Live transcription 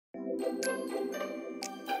Hi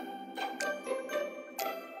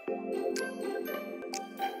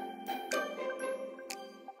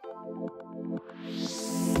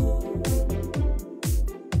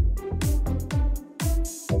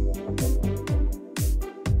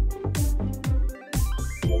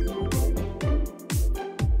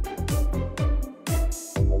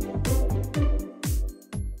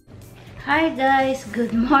guys,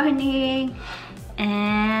 good morning,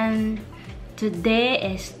 and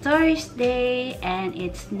today is Thursday and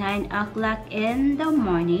it's 9 o'clock in the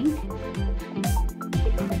morning.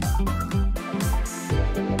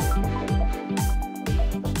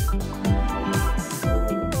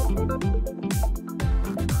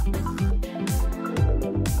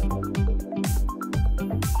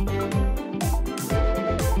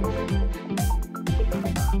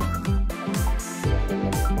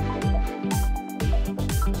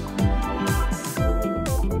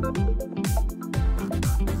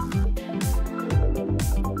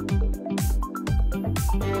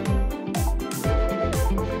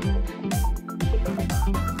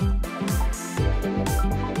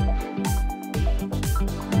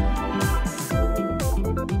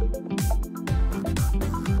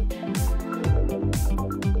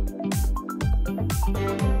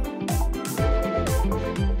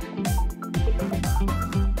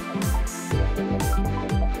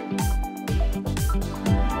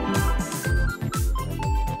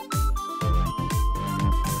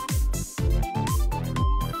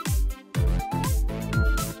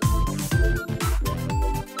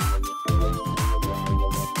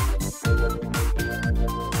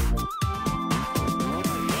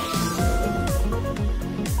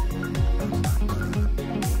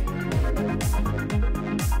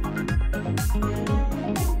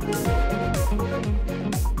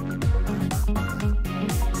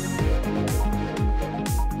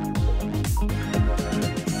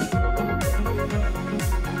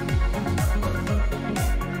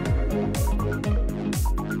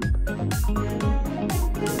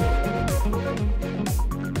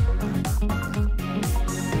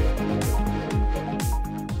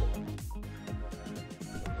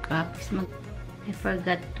 I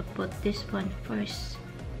forgot to put this one first.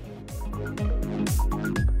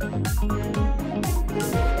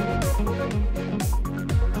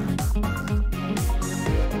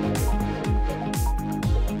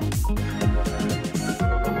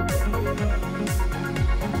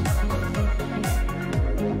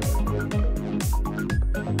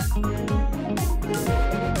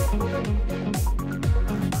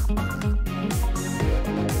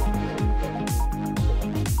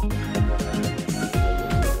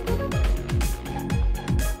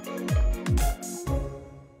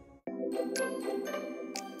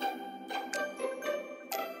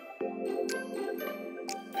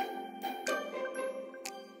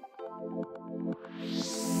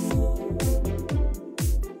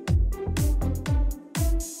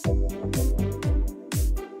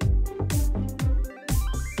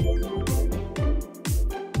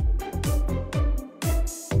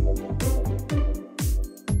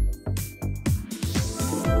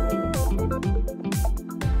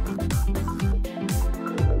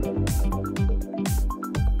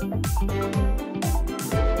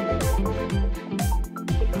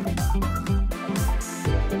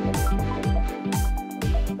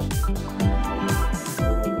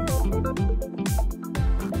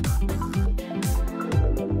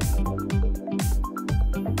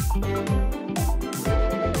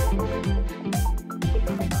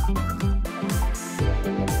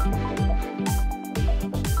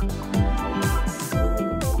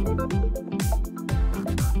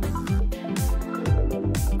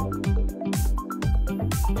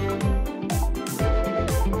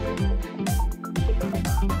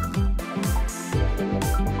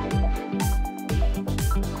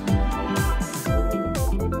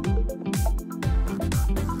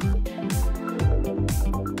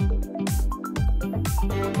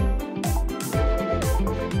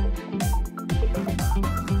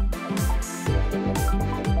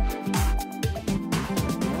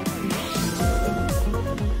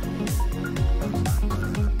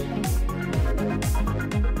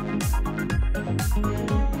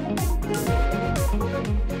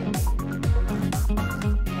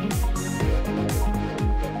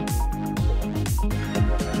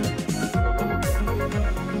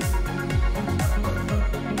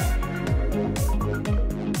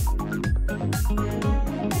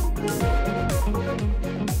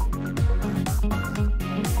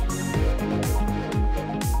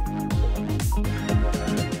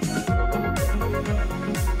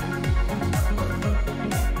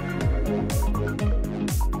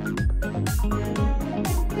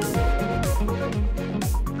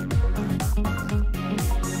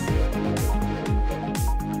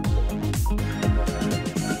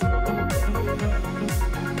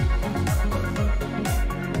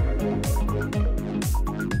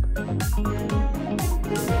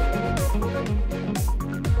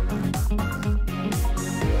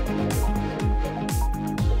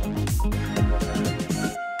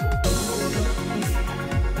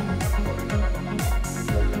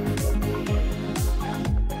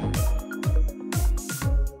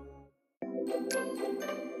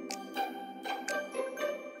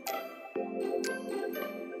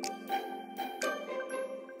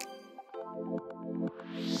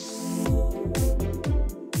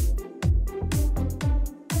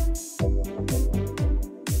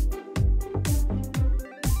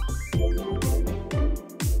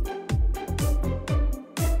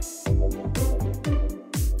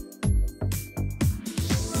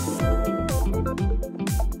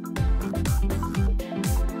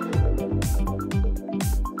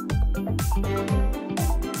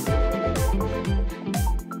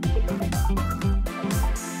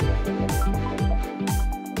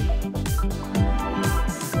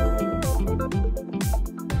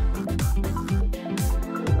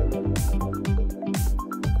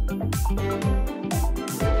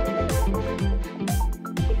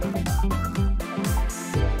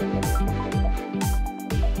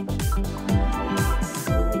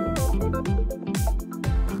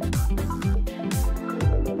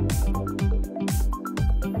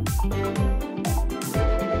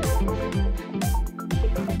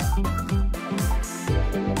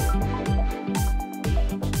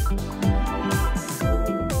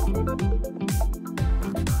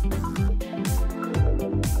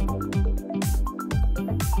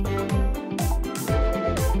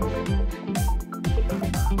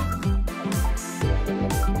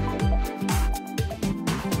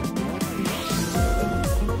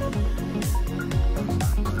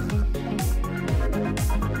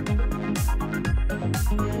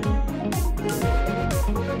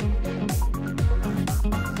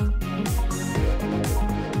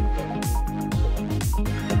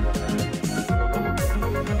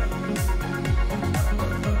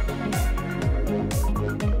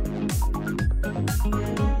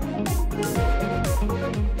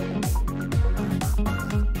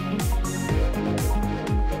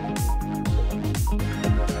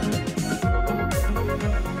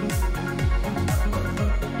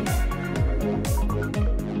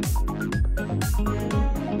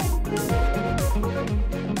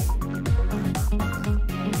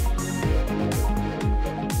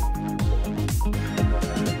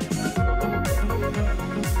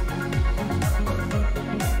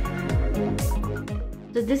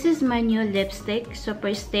 this is my new lipstick,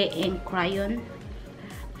 Super Stay Ink Crayon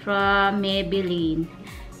from Maybelline.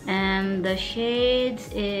 And the shades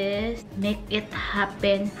is Make It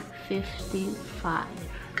Happen 55.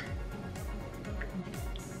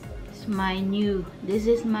 This is my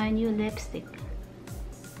new lipstick.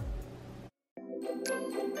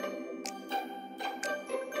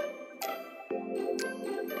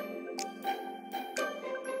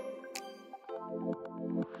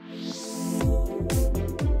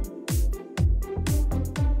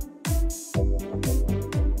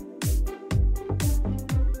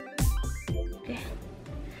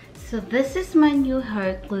 So this is my new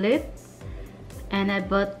hair clip, and I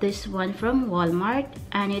bought this one from Walmart,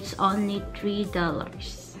 and it's only $3.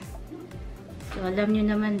 So alam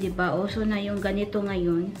nyo naman, diba, uso na yung ganito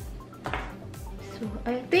ngayon. So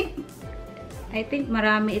I think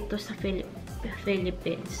marami ito sa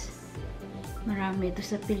Philippines. Marami ito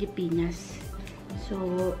sa Pilipinas. So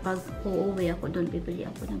pag uuwi ako doon, bibili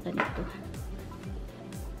ako ng ganito.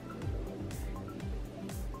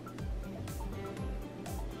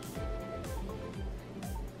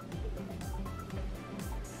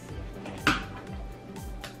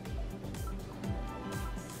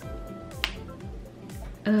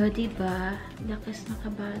 Diba? Lakas na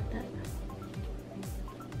kabata.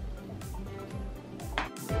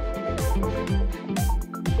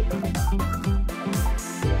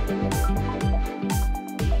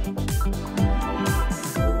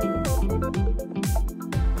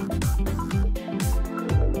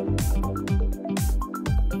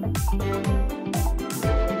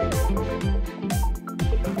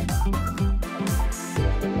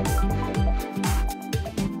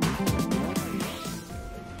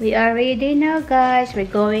 We are ready now, guys. We're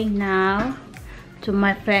going now to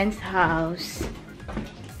my friend's house.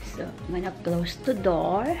 So I'm gonna close the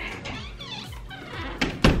door.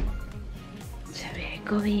 So we're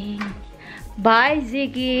going. Bye,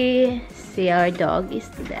 Ziggy. See, our dog is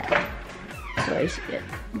there. So it's good.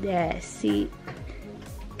 There, see.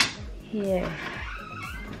 Here.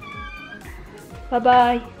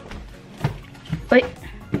 Bye-bye. Wait.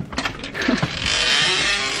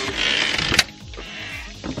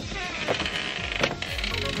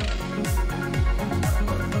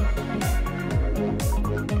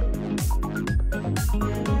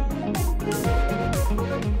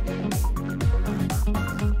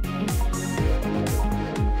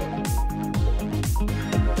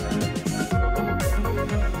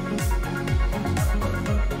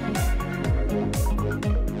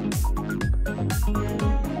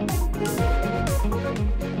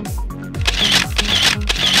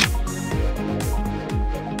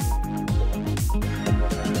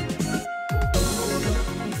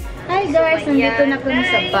 Guys, nandito na kami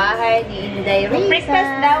sa bahay ni Inday Risa.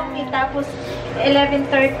 Breakfast daw, tapos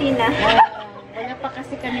 11:30 na. Wala pa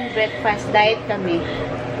kasi kaming breakfast, diet kami.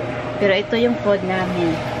 Pero ito yung food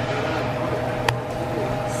namin.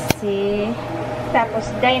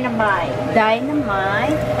 Tapos dynamite.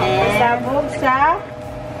 Dynamite. And Sabog sa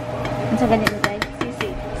ano sa ganito, guys?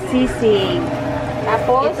 sisig. Sisig.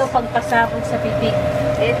 Tapos Ito pagpasabog sa bibig.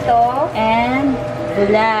 ito, And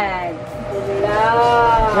bulad.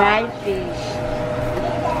 Dried fish.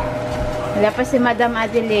 Wala pa si Madam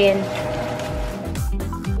Adeline.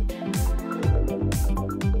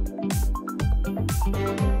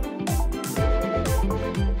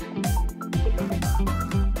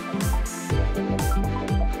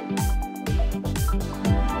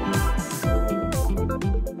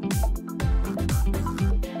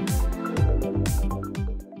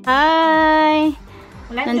 Hi!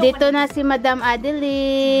 Nandito na si Madam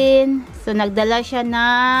Adeline. So, nagdala siya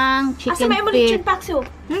ng chicken may mo feet. lechon pakso.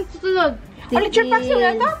 Tutulog. Lechon pakso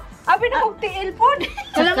na to? Abi na kong tiil po.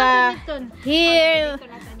 Saka, here,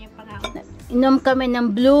 inom kami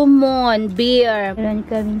ng Blue Moon beer. Meron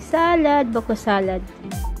kaming salad, bako salad.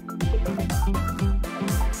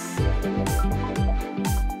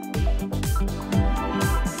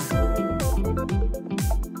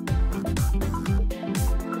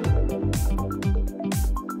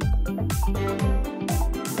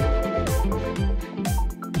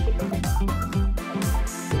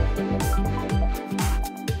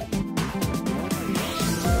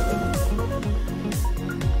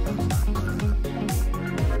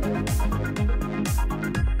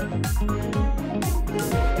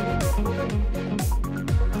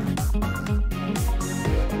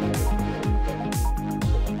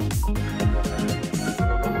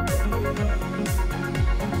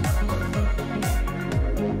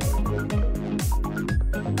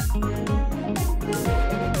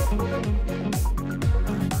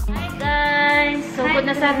 po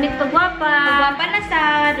na-submit pagwapa. Pagwapa na sa,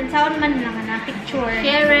 dun saon man lang na picture.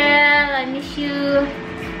 Cheryl, I miss you.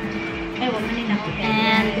 Ay, wag man din ako.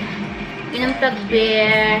 And, yun ang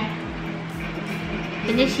tag-bear.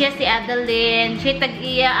 Finish siya si Adeline. Siya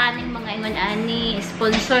tag-iya aning mga ingon-ani.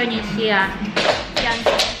 Sponsor niya siya. Siya ang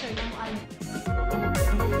sponsor ng ano.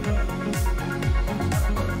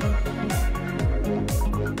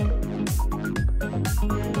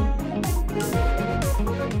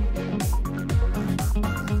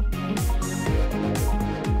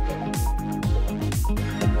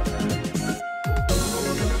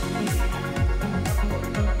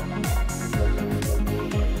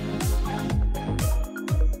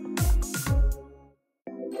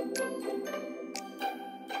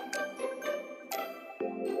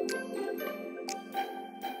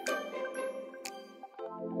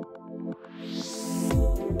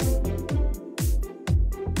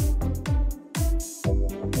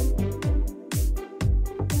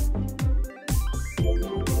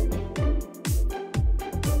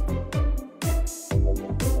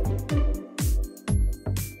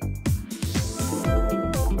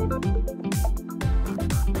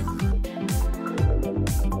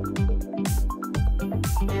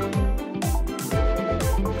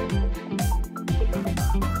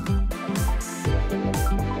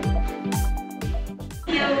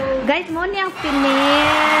 Guys, mo niyang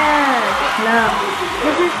pinil. Look.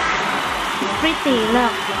 This is pretty.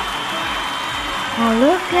 Look. Oh,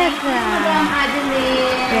 look at that.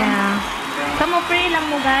 Adeline. Yeah. Kamo free lang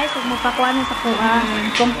mo guys. Huwag mo pakuanan sa kuha.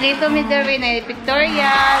 Kompleto mi Derwin na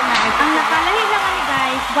Pictorial. Ang nakalahi lang ani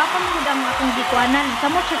guys. Gwapa mo ang akong gikuanan.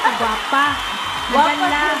 Kamo siya ka gwapa. Gwapa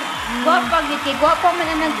lang. Gwapa giti. Gwapa man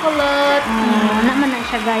na nagkulot. Naman na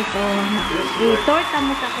siya guys. Oh, i-torta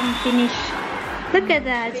mo sa akong finish. Look at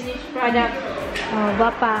that. Finished product. Oh,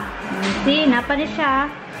 gwapa. See, napa ni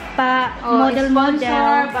siya. Pa model.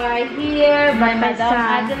 Sponsored by here, by Madam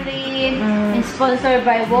Sa- Adeline. And sponsored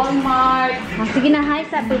by Walmart. Oh, sige na, hi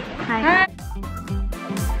sabi. Hi.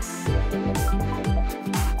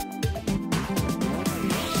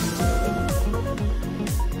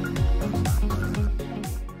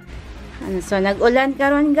 So, nag-ulan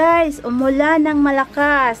karon guys. Umulan ng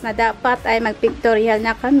malakas na dapat ay mag-pictorial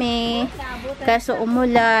na kami. Kaso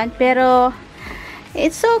umulan. Pero,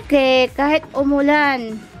 it's okay. Kahit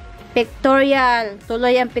umulan, pictorial.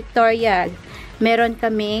 Tuloy ang pictorial. Meron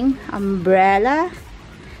kaming umbrella.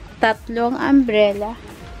 3 umbrella.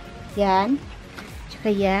 Yan.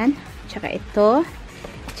 Tsaka yan. Tsaka ito.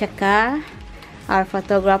 Tsaka, our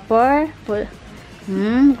photographer.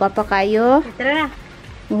 Gwapa kayo. Tara na.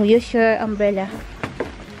 Oh, use your umbrella.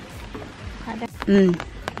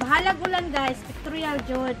 Bahala gulan guys. Pictorial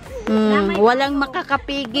jud. Walang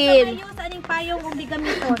makakapigil. Ayo sa aning payong kung di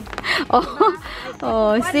gamiton.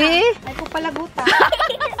 Oh, see? Ay ko palaguta.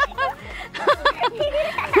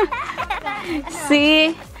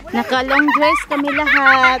 See? Naka-long dress kami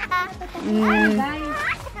lahat. Guys.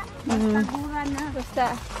 Taguran na.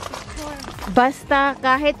 Basta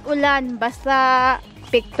kahit ulan, basta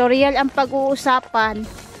pictorial ang pag-uusapan,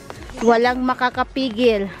 walang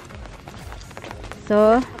makakapigil.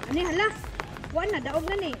 So, Ani hala. Wala na daog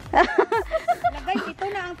na ni. Guys, ito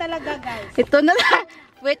na ang talaga guys. ito na lang.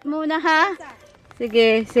 Wait muna ha.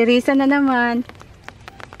 Sige, si Risa na naman.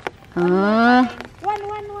 One.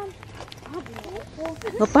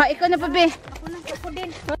 Papa, ikaw na pa be. Ako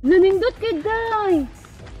din. Nanindot kay Day.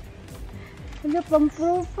 Wala pang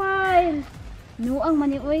profile. Nuang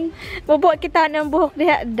mani oy. Bubuo kita ng buhok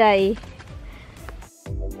diha, Day.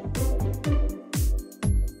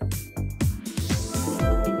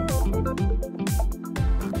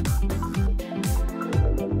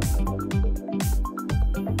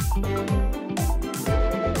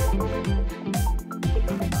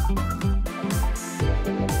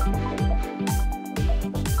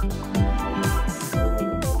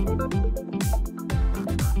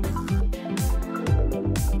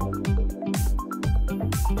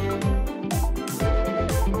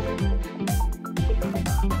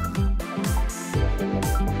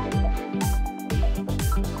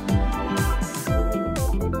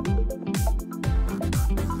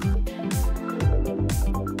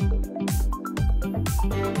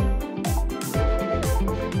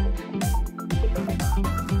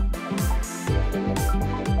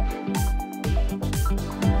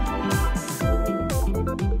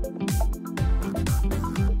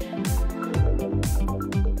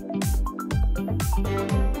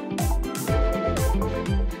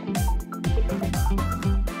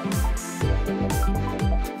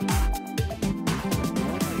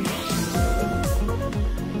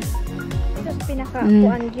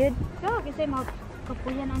 Kuan gyud. So, kasi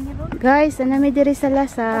kapuyan ani ron. Guys, anami diri sa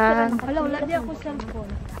lasang. Wala di ako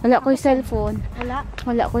cellphone. Wala ko'y cellphone.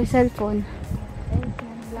 Wala Ko'y cellphone.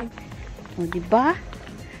 O, diba?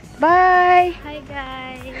 Bye! Hi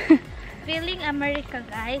guys. Feeling America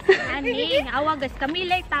guys. Ani, awa guys, kami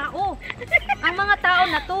lay tao. Ang mga tao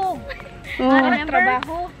na to.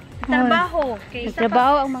 Trabaho. Okay,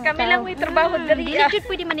 Trabaho ang mga kami tao. lang may trabaho diri. Dili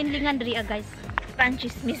pwede maninlingan diri guys.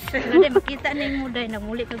 Francis Miss. Dili makita na yung muday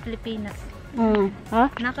nanguli kag Pilipinas.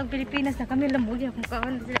 Ha? Nakag Pilipinas na kami lang muli kung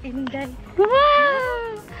kaon sila inday.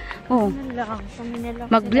 Oh. Kami na lang.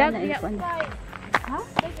 Mag-vlog. Ha?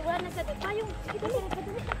 Wala na sa tayong.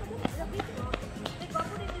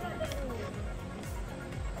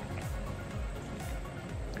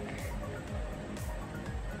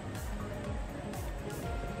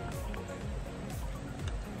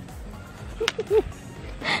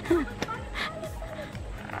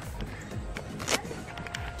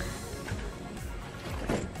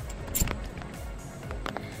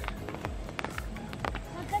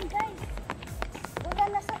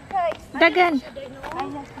 Dagan.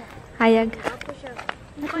 Hayag.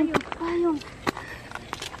 Payong.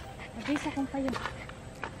 Nabisa kong payong.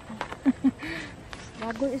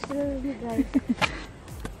 Bago Israel guys.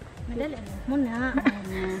 Madali muna.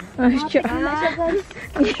 Siya guys.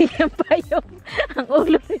 Yung payong. Ang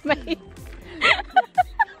ulo ni May.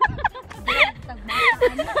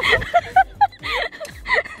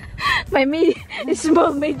 May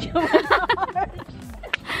small, medium.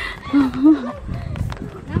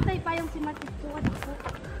 Natay payong si Matituan ako.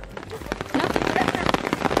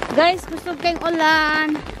 Guys, gusto kayong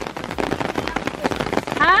ulan.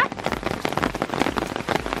 Ha?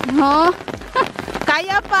 No?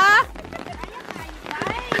 Kaya pa?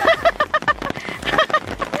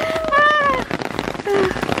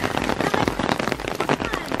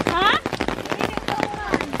 Ha?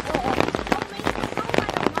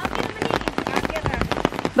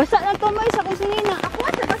 Basa lang to mo sa kusinina. Ako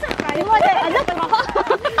sa basa kayo. Anak mo ako.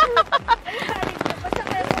 Basa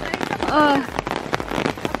kayo ko na isa. Oh.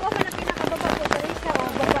 Ako man ang pinakababa ko sa isa o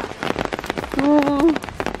baba. Oh.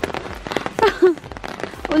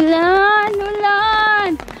 Ulan.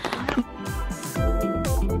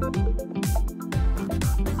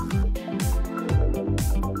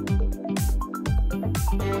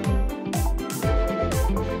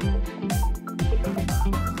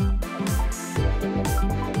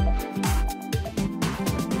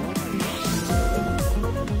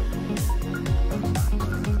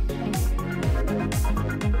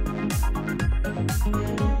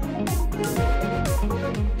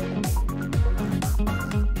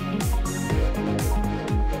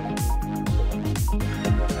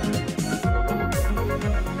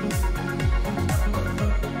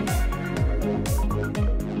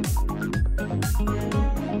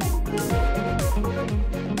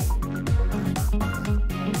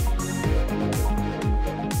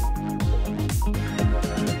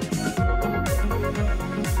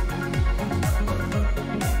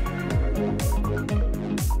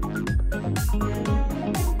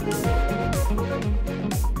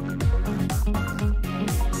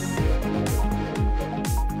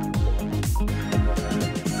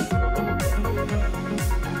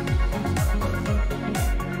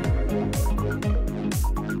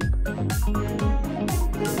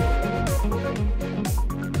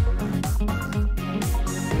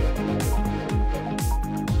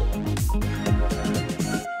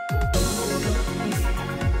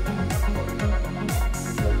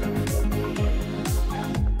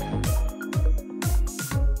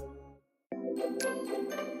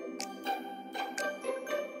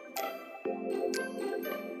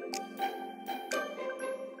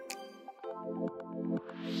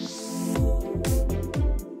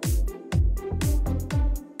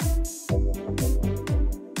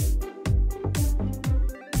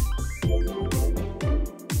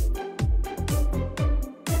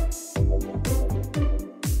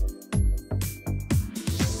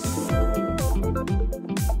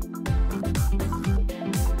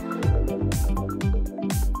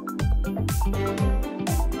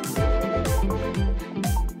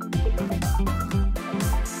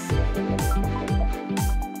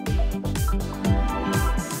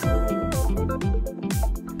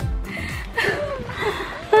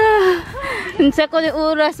 Unsa ko ni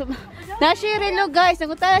oras. Na siya relo guys,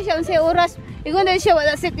 nagutana siya unsa oras. Ingon na siya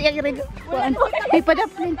wala sit iya relo. Ay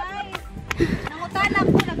padaplin. Nangutana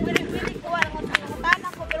ko, nagpili ko, nangutana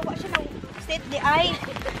ko pero wa siya nang state di ay.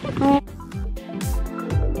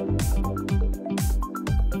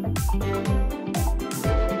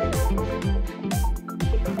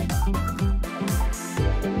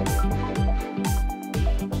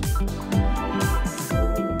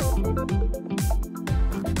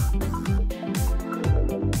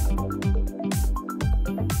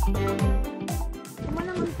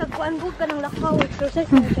 ka ng lakaw.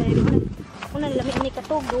 Exercise mo siya. Kung nalami ni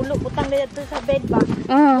katog, dulo, butang na dito sa bed ba?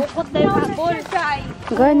 Bukot dahil habol.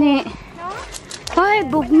 Gani. Ay,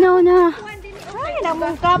 bugnaw na. Ay,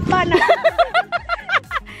 namungkapa na.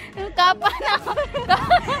 Ang kapa na.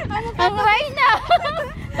 Ang ray na.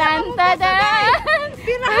 Tantadan.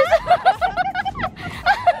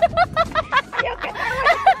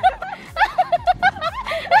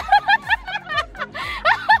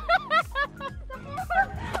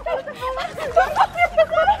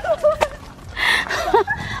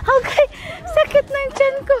 Okay, sakit ng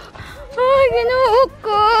tiyan ko. Ay, ginuog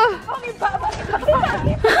ko.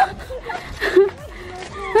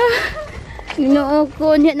 Ginuog ko.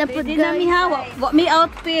 Niya na po Hindi na mi hawa. May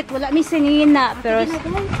outfit. Wala mi singina. Pero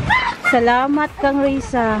salamat kang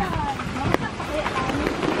Risa.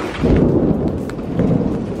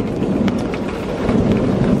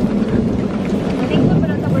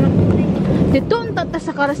 Dito ang tata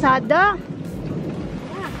sa karasada.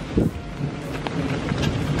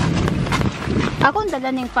 Ako ang dala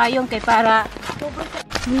ng payong kay para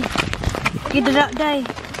gidala day.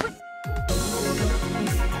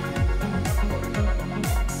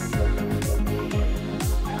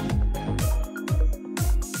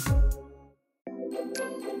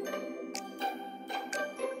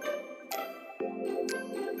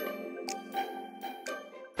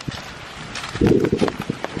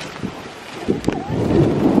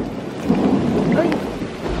 Uy.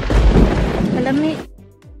 Kalami.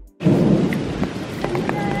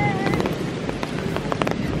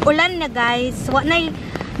 Ulan na guys.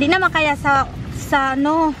 Di na makaya sa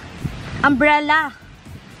ano, umbrella.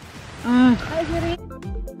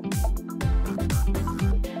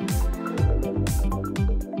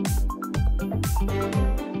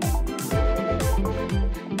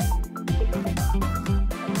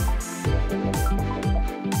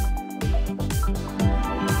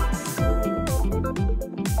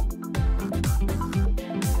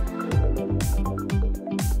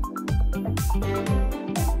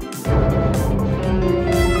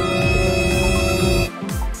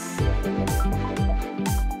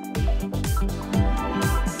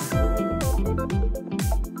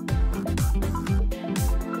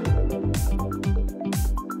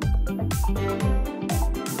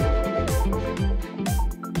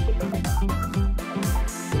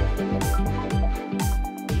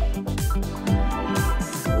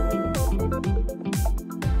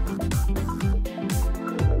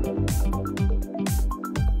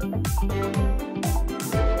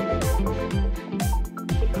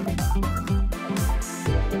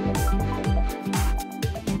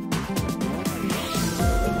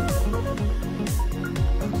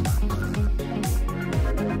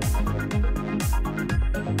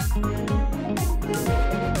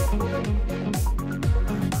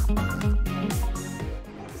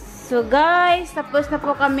 So guys, tapos na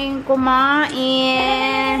po kaming kumain.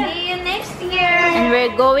 See you next year. And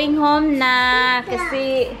we're going home na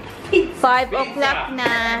kasi 5 o'clock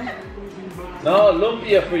na. No,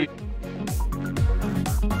 lumpia for you.